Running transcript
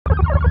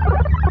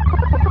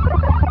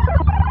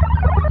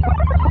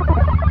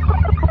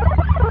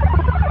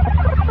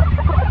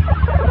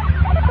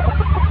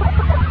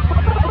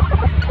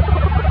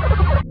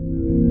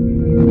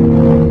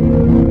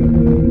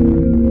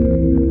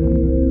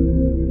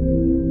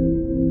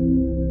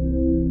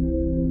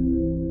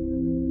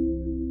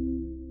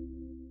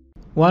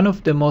One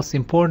of the most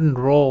important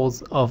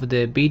roles of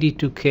the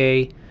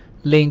BD2K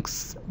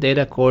Links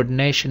Data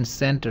Coordination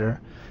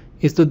Center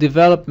is to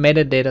develop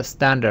metadata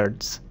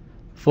standards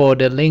for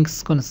the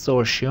Links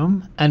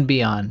Consortium and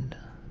beyond.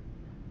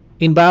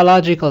 In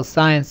biological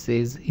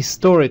sciences,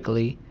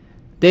 historically,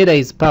 data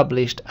is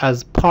published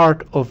as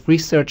part of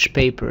research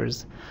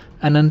papers,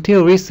 and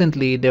until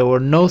recently there were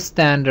no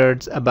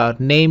standards about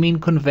naming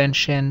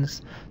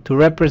conventions to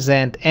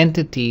represent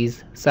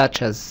entities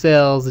such as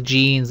cells,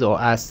 genes,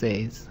 or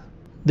assays.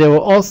 There were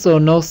also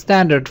no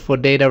standard for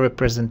data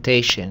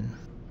representation.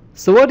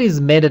 So what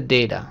is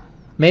metadata?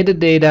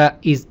 Metadata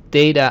is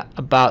data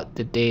about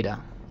the data,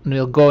 and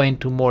we'll go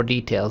into more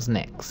details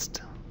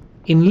next.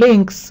 In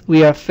links,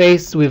 we are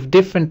faced with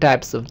different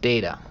types of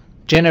data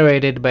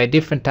generated by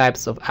different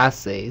types of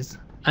assays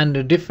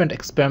under different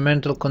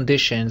experimental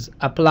conditions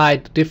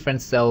applied to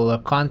different cellular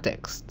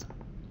contexts.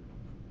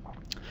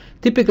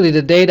 Typically,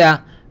 the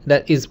data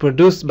that is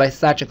produced by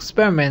such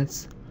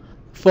experiments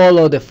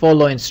follow the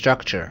following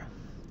structure.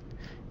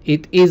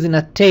 It is in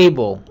a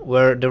table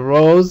where the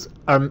rows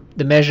are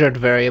the measured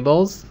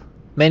variables.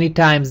 Many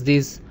times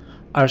these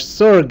are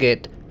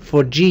surrogate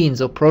for genes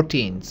or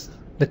proteins.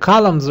 The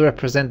columns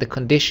represent the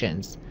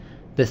conditions,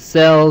 the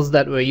cells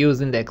that were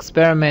used in the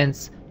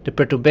experiments, the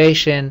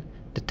perturbation,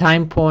 the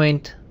time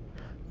point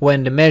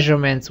when the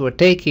measurements were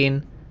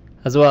taken,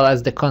 as well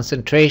as the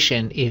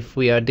concentration if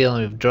we are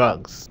dealing with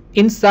drugs.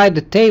 Inside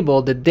the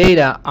table, the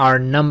data are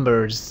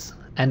numbers,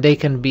 and they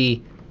can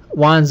be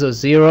ones or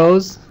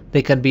zeros,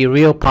 they can be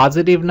real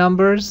positive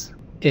numbers,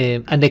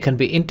 and they can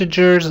be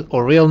integers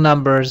or real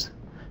numbers,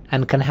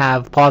 and can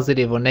have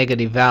positive or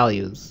negative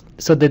values.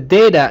 So the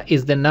data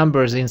is the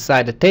numbers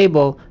inside the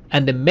table,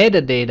 and the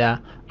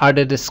metadata are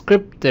the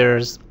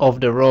descriptors of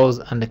the rows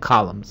and the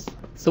columns.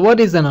 So what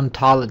is an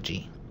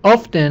ontology?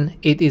 Often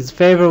it is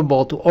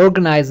favorable to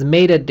organize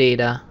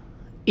metadata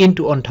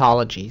into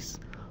ontologies.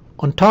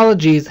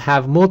 Ontologies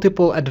have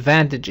multiple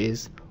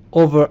advantages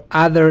over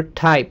other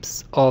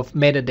types of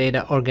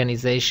metadata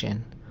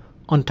organization.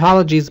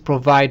 Ontologies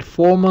provide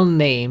formal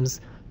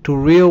names to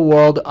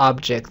real-world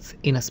objects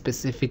in a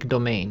specific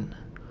domain.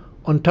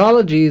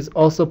 Ontologies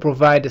also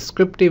provide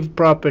descriptive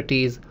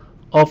properties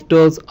of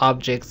those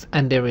objects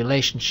and their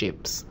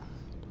relationships.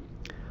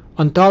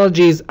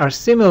 Ontologies are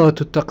similar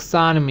to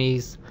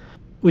taxonomies,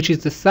 which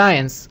is the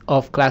science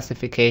of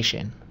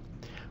classification.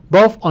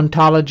 Both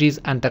ontologies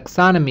and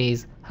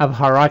taxonomies have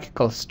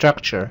hierarchical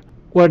structure,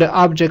 where the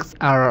objects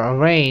are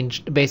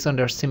arranged based on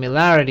their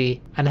similarity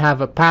and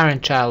have a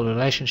parent-child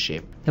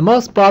relationship. The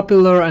most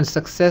popular and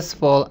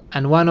successful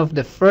and one of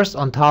the first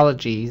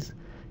ontologies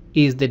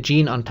is the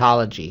gene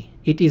ontology.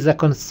 It is a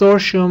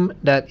consortium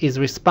that is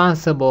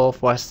responsible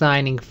for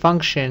assigning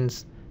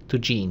functions to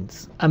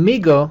genes.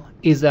 Amigo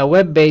is a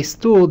web-based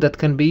tool that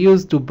can be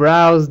used to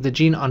browse the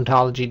gene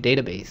ontology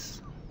database.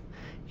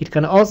 It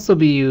can also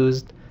be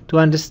used to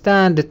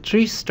understand the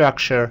tree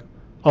structure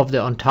of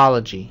the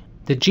ontology.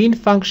 The gene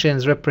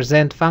functions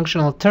represent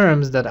functional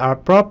terms that are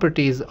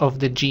properties of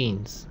the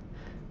genes.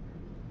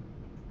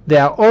 They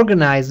are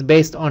organized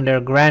based on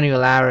their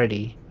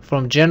granularity,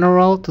 from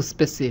general to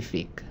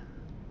specific.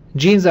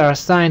 Genes are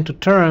assigned to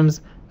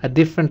terms at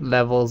different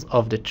levels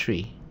of the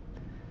tree.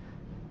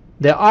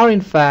 There are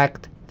in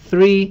fact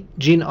 3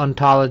 gene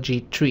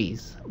ontology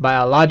trees: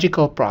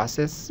 biological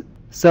process,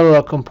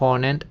 cellular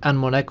component, and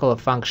molecular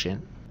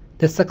function.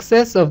 The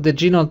success of the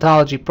gene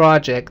ontology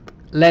project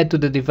led to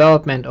the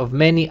development of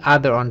many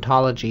other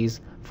ontologies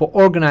for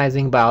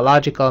organizing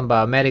biological and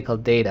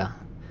biomedical data.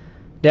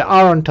 There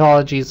are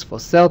ontologies for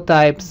cell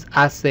types,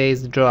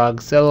 assays,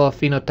 drugs, cellular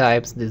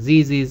phenotypes,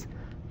 diseases,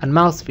 and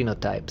mouse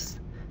phenotypes.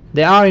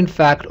 There are in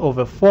fact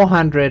over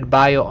 400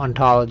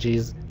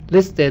 bio-ontologies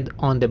listed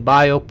on the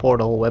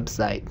BioPortal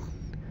website.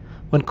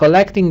 When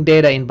collecting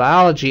data in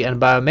biology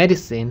and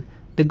biomedicine,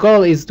 the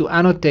goal is to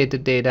annotate the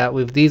data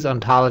with these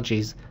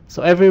ontologies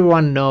so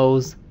everyone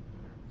knows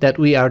that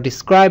we are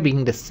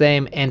describing the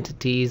same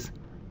entities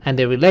and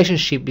the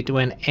relationship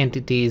between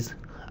entities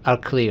are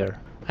clear.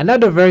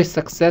 Another very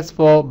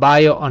successful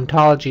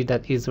bio-ontology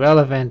that is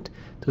relevant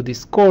to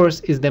this course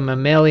is the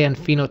mammalian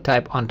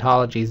phenotype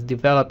ontologies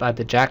developed at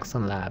the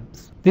Jackson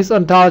Labs. This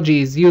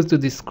ontology is used to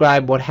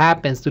describe what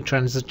happens to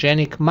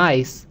transgenic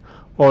mice,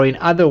 or in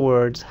other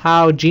words,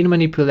 how gene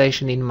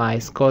manipulation in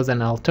mice causes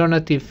an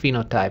alternative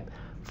phenotype.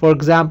 For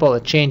example, a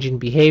change in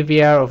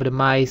behavior of the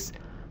mice,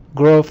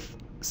 growth,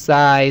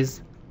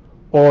 size,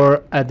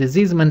 or a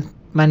disease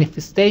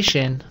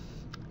manifestation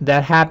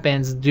that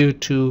happens due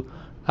to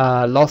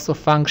loss of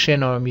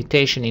function or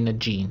mutation in a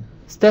gene.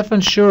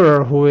 Stefan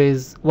Schurer, who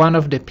is one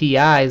of the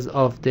PIs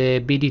of the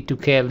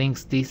BD2K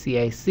Links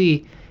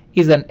DCIC,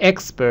 is an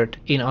expert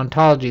in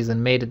ontologies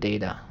and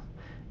metadata.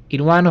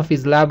 In one of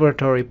his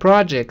laboratory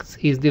projects,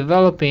 he is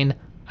developing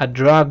a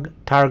drug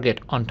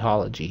target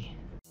ontology.